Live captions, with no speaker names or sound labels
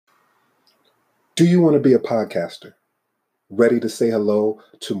Do you want to be a podcaster? Ready to say hello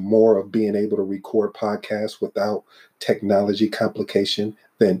to more of being able to record podcasts without technology complication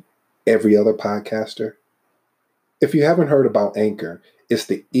than every other podcaster? If you haven't heard about Anchor, it's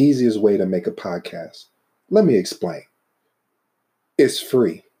the easiest way to make a podcast. Let me explain. It's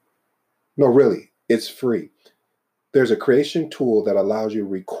free. No, really, it's free. There's a creation tool that allows you to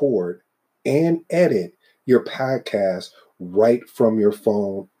record and edit your podcast right from your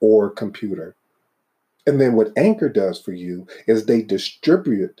phone or computer. And then what Anchor does for you is they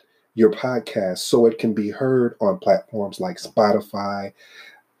distribute your podcast so it can be heard on platforms like Spotify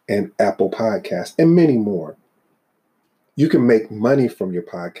and Apple Podcasts and many more. You can make money from your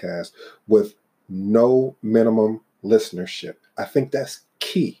podcast with no minimum listenership. I think that's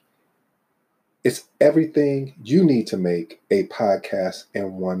key. It's everything you need to make a podcast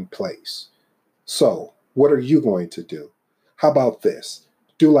in one place. So, what are you going to do? How about this?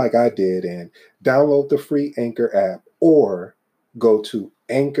 Do like I did and download the free Anchor app or go to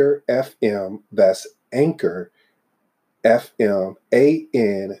Anchor FM. That's Anchor FM,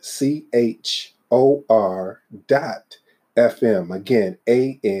 ANCHOR.FM. Again,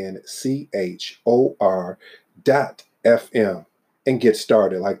 ANCHOR.FM. And get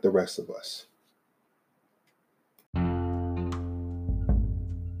started like the rest of us.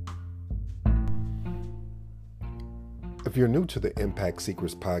 If you're new to the Impact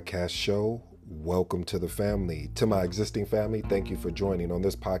Secrets podcast show, welcome to the family. To my existing family, thank you for joining. On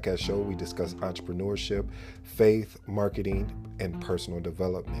this podcast show, we discuss entrepreneurship, faith, marketing, and personal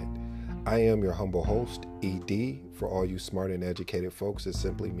development. I am your humble host, ED. For all you smart and educated folks, it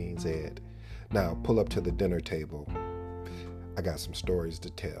simply means Ed. Now, pull up to the dinner table. I got some stories to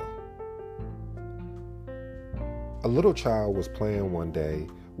tell. A little child was playing one day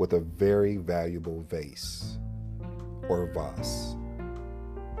with a very valuable vase, or vase,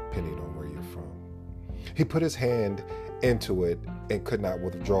 depending on where you're from. He put his hand into it and could not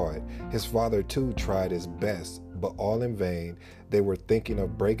withdraw it. His father too tried his best, but all in vain. They were thinking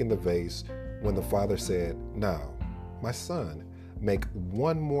of breaking the vase when the father said, "Now, my son, make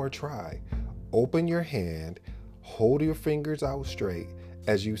one more try. Open your hand, hold your fingers out straight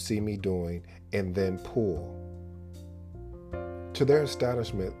as you see me doing, and then pull." To their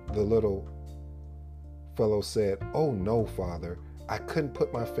astonishment, the little fellow said, "Oh no, father, I couldn't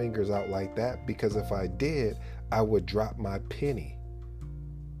put my fingers out like that because if I did, I would drop my penny."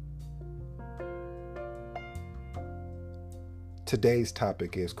 Today's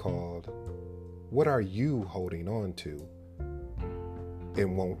topic is called, what are you holding on to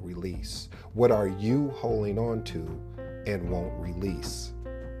and won't release? What are you holding on to and won't release?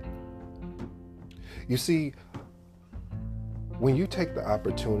 You see, when you take the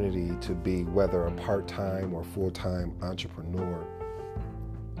opportunity to be whether a part-time or full-time entrepreneur,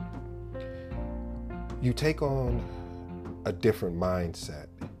 you take on a different mindset.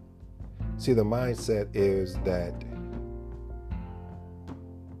 See, the mindset is that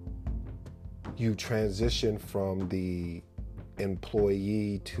you transition from the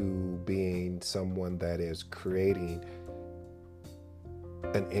employee to being someone that is creating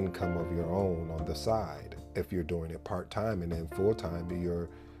an income of your own on the side. If you're doing it part-time, and then full-time, you're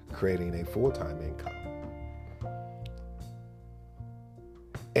creating a full-time income.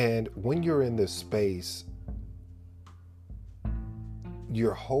 And when you're in this space,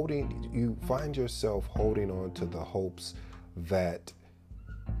 you find yourself holding on to the hopes that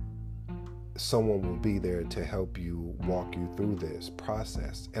someone will be there to help you walk you through this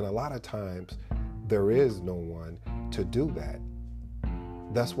process. And a lot of times there is no one to do that.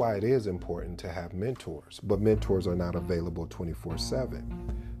 That's why it is important to have mentors, but mentors are not available 24/7.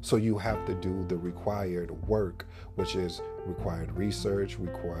 So you have to do the required work, which is required research,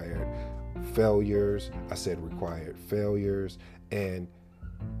 required failures. I said required failures, and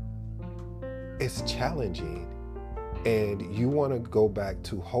it's challenging. And you want to go back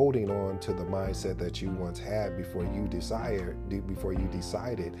to holding on to the mindset that you once had before you decided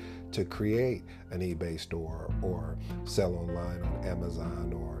to create an eBay store or sell online on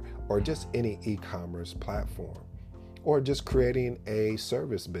Amazon or just any e-commerce platform, or just creating a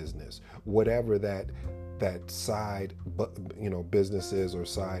service business, whatever that side business is, or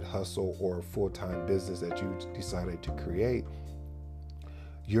side hustle, or full-time business that you decided to create.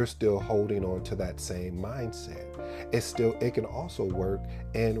 You're still holding on to that same mindset. It can also work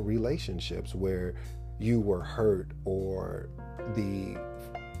in relationships where you were hurt, or the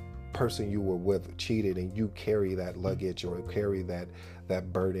person you were with cheated, and you carry that luggage or carry that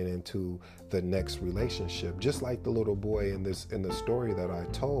burden into the next relationship. Just like the little boy in the story that I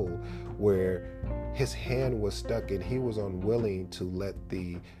told, where his hand was stuck and he was unwilling to let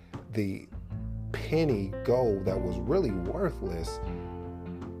the penny gold that was really worthless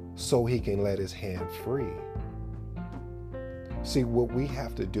so he can let his hand free. See, what we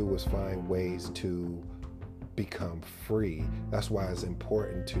have to do is find ways to become free. That's why it's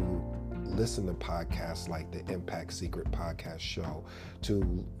important to listen to podcasts like the Impact Secret Podcast Show,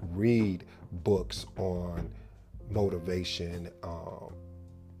 to read books on motivation,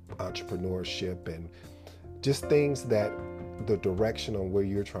 entrepreneurship, and just things that the direction on where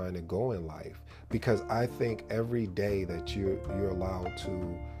you're trying to go in life. Because I think every day that you're allowed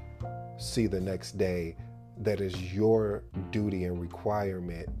to see the next day, that is your duty and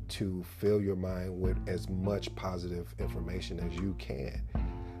requirement to fill your mind with as much positive information as you can,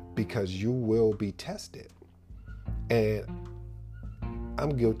 because you will be tested. And I'm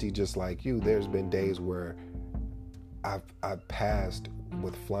guilty just like you. There's been days where I've passed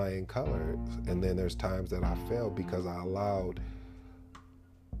with flying colors, and then there's times that I failed because I allowed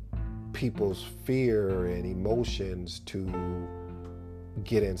people's fear and emotions to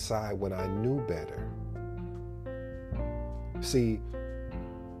get inside when I knew better. See,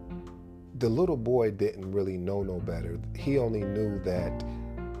 the little boy didn't really know no better. He only knew that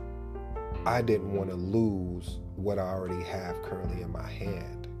I didn't want to lose what I already have currently in my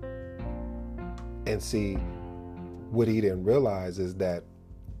hand. And see, what he didn't realize is that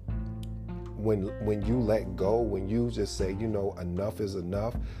when you let go, when you just say, enough is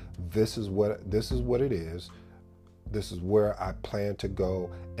enough, this is what it is. This is where I plan to go,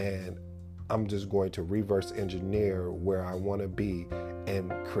 and I'm just going to reverse engineer where I want to be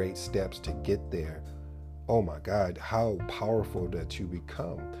and create steps to get there. Oh my God, how powerful that you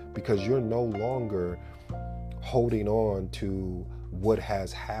become, because you're no longer holding on to what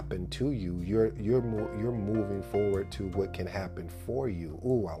has happened to you. You're moving forward to what can happen for you.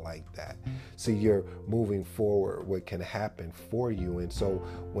 Ooh, I like that. So you're moving forward what can happen for you. And so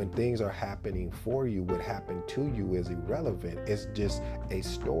when things are happening for you, what happened to you is irrelevant. It's just a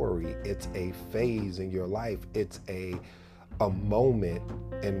story. It's a phase in your life. It's a moment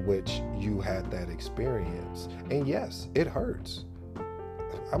in which you had that experience. And yes, it hurts.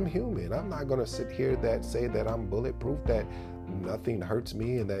 I'm human. I'm not going to sit here say that I'm bulletproof, that nothing hurts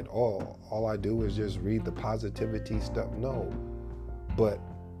me, and that all I do is just read the positivity stuff. No, but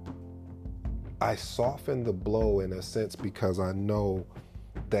I soften the blow in a sense, because I know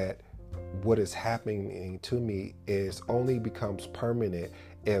that what is happening to me only becomes permanent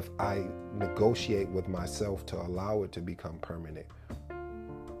if I negotiate with myself to allow it to become permanent.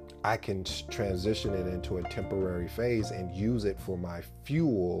 I can transition it into a temporary phase and use it for my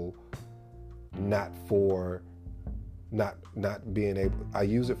fuel, not being able. I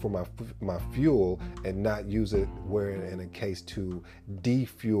use it for my fuel, and not use it where in a case to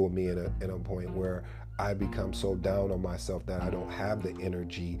defuel me in a point where I become so down on myself that I don't have the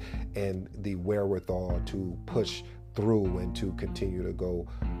energy and the wherewithal to push through and to continue to go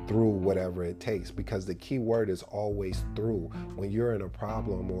through whatever it takes. Because the key word is always through. When you're in a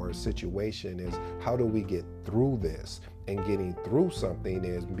problem or a situation, is how do we get through this? And getting through something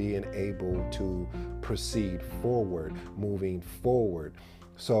is being able to proceed forward, moving forward.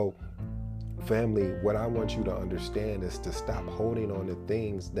 So family, what I want you to understand is to stop holding on to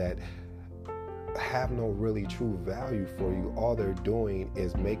things that have no really true value for you. All they're doing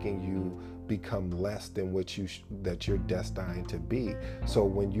is making you become less than that you're destined to be. So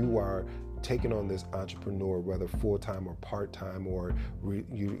when you are taking on this entrepreneur, whether full-time or part-time, or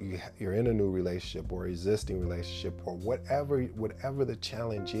you're in a new relationship or existing relationship, or whatever the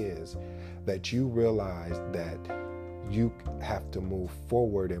challenge is, that you realize that you have to move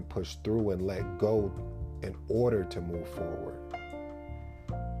forward and push through and let go in order to move forward.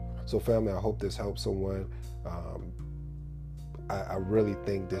 So family, I hope this helps someone. I really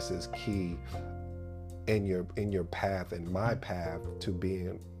think this is key in your path and my path to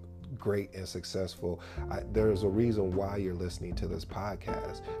being great and successful. There's a reason why you're listening to this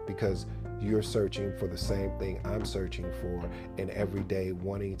podcast, because you're searching for the same thing I'm searching for, and every day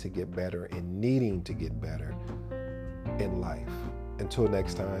wanting to get better and needing to get better in life. Until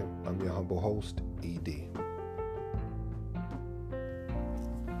next time, I'm your humble host, ED.